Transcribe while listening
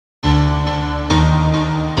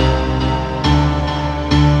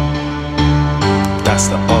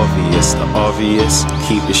obvious, the obvious.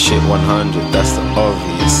 Keep the shit 100, that's the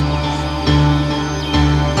obvious.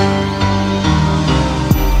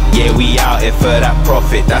 Yeah, we out here for that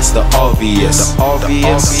profit, that's the obvious. The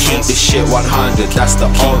obvious. Keep the shit 100, that's the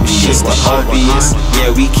obvious. The obvious.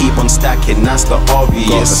 Yeah, we keep on stacking, that's the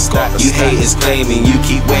obvious. You haters claiming you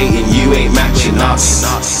keep waiting, you ain't matching us.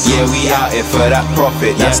 Yeah, we out here for that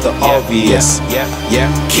profit, that's the obvious. Yeah,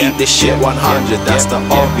 keep the shit 100, that's the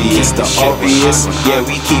obvious. The obvious. Yeah,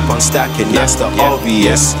 we keep on stacking, that's the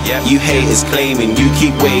obvious. You haters claiming you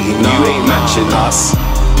keep waiting, you ain't matching us.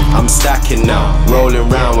 I'm stacking now, rolling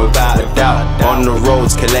round without a doubt. On the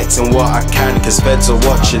roads collecting what I can, cause feds are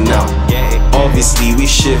watching now. Obviously we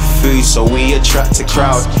shift food, so we attract a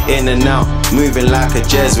crowd. In and out, moving like a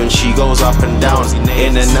jazz when she goes up and down.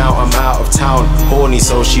 In and out, I'm out of town, horny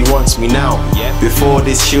so she wants me now. Before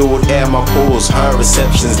this she would air my calls, her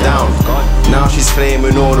reception's down. Now she's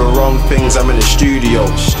claiming all the wrong things, I'm in the studio.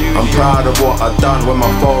 I'm proud of what I've done, when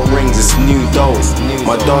my phone rings it's new dough.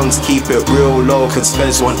 My dons keep it real low, cause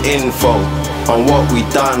feds want info on what we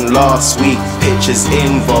done last week, pictures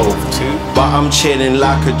involved. But I'm chilling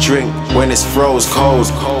like a drink when it's froze cold.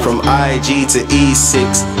 From IG to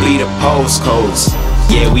E6, be the postcodes.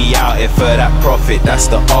 Yeah, we out here for that profit,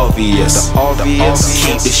 that's the obvious. The obvious.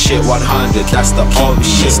 Keep the shit 100, that's the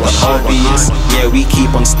obvious. The obvious. Yeah, we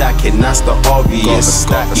keep on stacking, that's the obvious.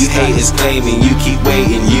 You haters claiming you keep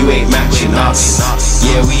waiting, you ain't matching us.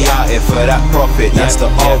 Yeah, we out here for that profit, that's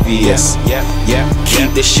the obvious.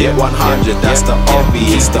 Keep the shit 100, that's the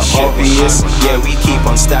obvious. The obvious. Yeah, we keep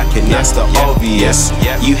on stacking, that's the obvious.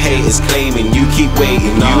 You haters claiming you keep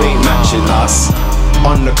waiting, you ain't matching us.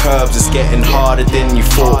 On the curbs it's getting harder than you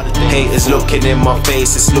thought. Haters looking in my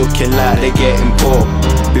face, it's looking like they're getting poor.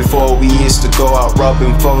 Before we used to go out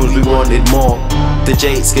rubbing phones, we wanted more. The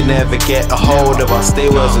Jakes could never get a hold of us, they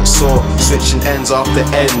wasn't sore. Switching ends after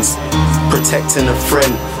ends, protecting a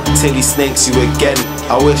friend till he snakes you again.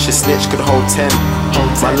 I wish a snitch could hold 10.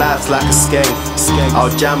 My life's like a skank, I'll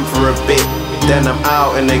jam for a bit, then I'm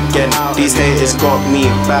out and again. These haters got me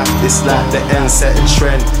back, it's like the end set a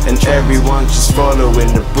trend, and everyone's just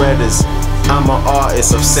following the breaders. I'm an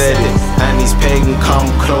artist, I've said it, and these pagan come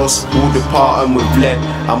close, all departing with lead.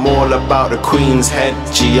 I'm all about the Queen's head,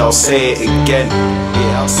 G, I'll say it again.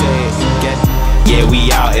 Yeah, I'll say it again. Yeah,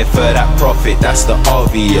 we out here for that profit, that's the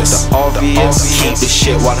obvious. The obvious. Keep the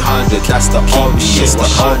shit 100, that's the obvious. The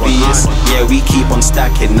obvious. Yeah, we keep on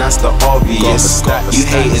stacking, that's the obvious. You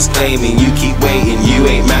haters claiming you keep waiting, you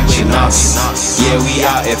ain't matching us. Yeah, we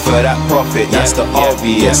out here for that profit, that's the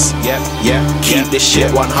obvious. Keep the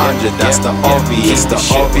shit 100, that's the obvious. The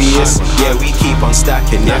obvious. Yeah, we keep on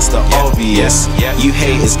stacking, that's the obvious. You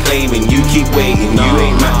haters claiming you keep waiting, you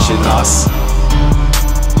ain't matching us.